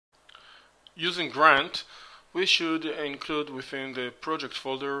Using Grunt, we should include within the project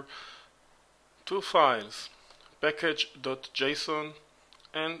folder two files, package.json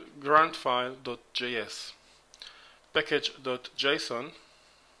and gruntfile.js. Package.json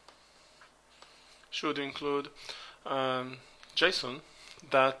should include JSON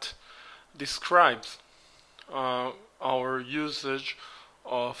that describes our usage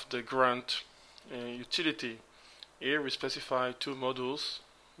of the Grunt utility. Here we specify two modules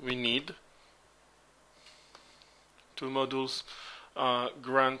we need. Two modules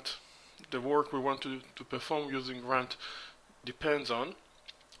Grunt, the work we want to perform using Grunt depends on.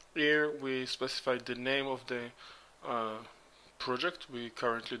 Here we specify the name of the project we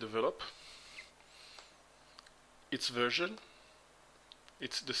currently develop, its version,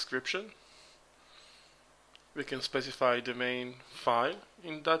 its description. We can specify the main file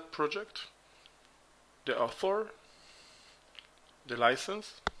in that project, the author, the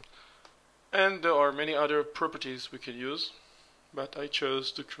license, and there are many other properties we can use, but I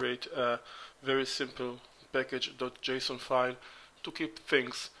chose to create a very simple package.json file to keep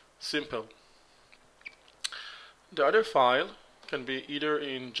things simple. The other file can be either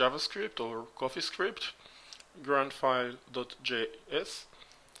in JavaScript or CoffeeScript, gruntfile.js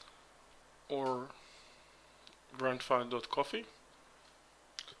or gruntfile.coffee.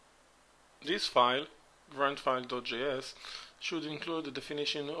 This file, gruntfile.js, should include the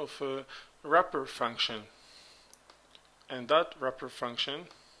definition of a wrapper function, and that wrapper function,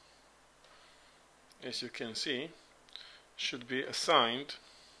 as you can see, should be assigned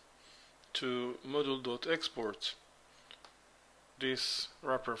to module.export. This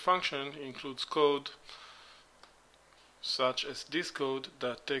wrapper function includes code such as this code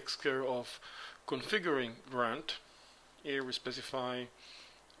that takes care of configuring Grunt. Here we specify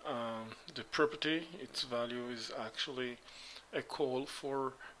the property. Its value is actually a call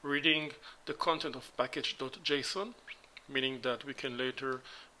for reading the content of package.json, meaning that we can later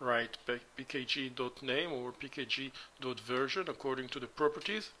write pkg.name or pkg.version according to the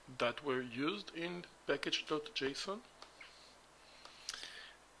properties that were used in package.json.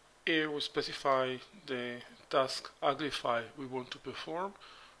 Here we specify the task uglify we want to perform.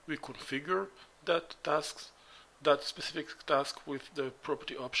 We configure that specific task with the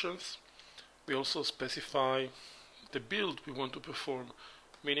property options. We also specify the build we want to perform,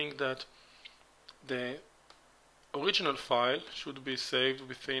 meaning that the original file should be saved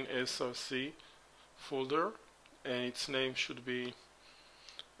within src folder, and its name should be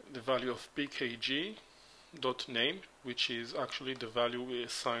the value of pkg.name, which is actually the value we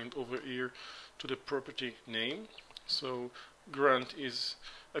assigned over here to the property name. So Grunt is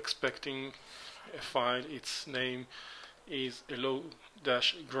expecting a file, its name is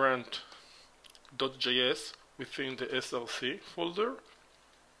hello-grunt.js within the src folder.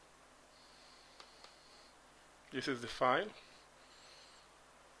 This is the file.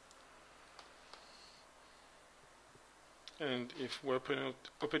 And if we open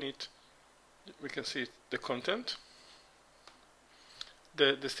it, we can see the content.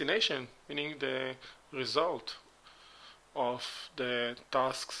 The destination, meaning the result of the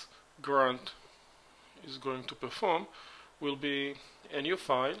tasks Grunt is going to perform, will be a new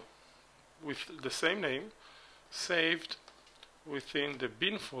file with the same name saved within the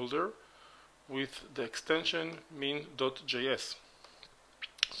bin folder with the extension min.js.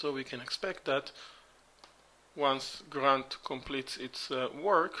 So we can expect that once Grunt completes its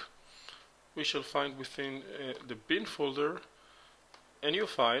work, we shall find within the bin folder a new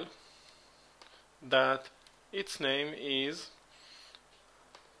file that its name is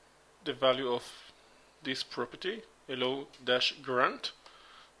the value of this property,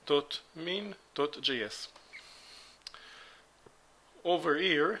 hello-grunt.min.js. Over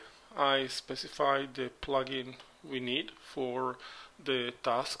here I specify the plugin we need for the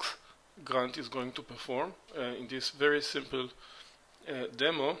tasks Grunt is going to perform. In this very simple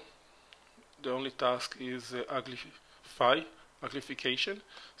demo, the only task is uglification,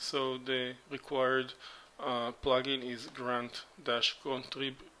 so the required plugin is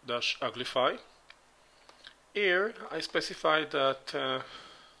grunt-contrib-uglify. Here I specify that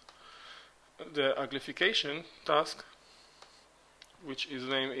the uglification task, which its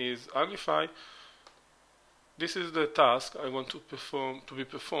name is uglify, this is the task I want to be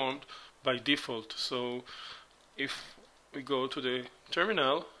performed by default. So if we go to the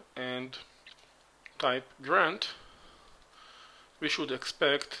terminal and type grunt, we should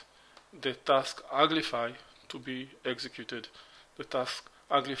expect the task uglify to be executed, the task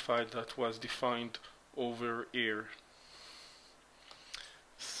uglify that was defined over here.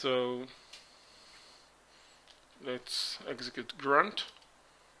 So let's execute grunt.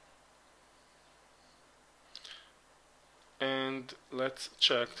 and let's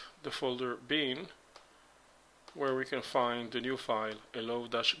check the folder bin where we can find the new file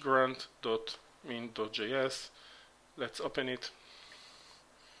hello-grunt.min.js. Let's open it,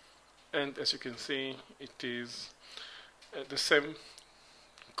 and as you can see, it is the same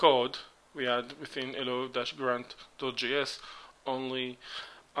code we had within hello-grunt.js, only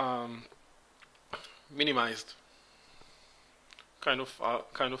minimized, kind of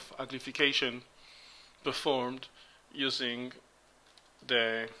uglification performed using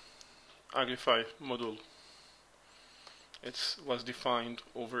the uglify module. It was defined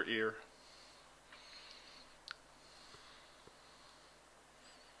over here.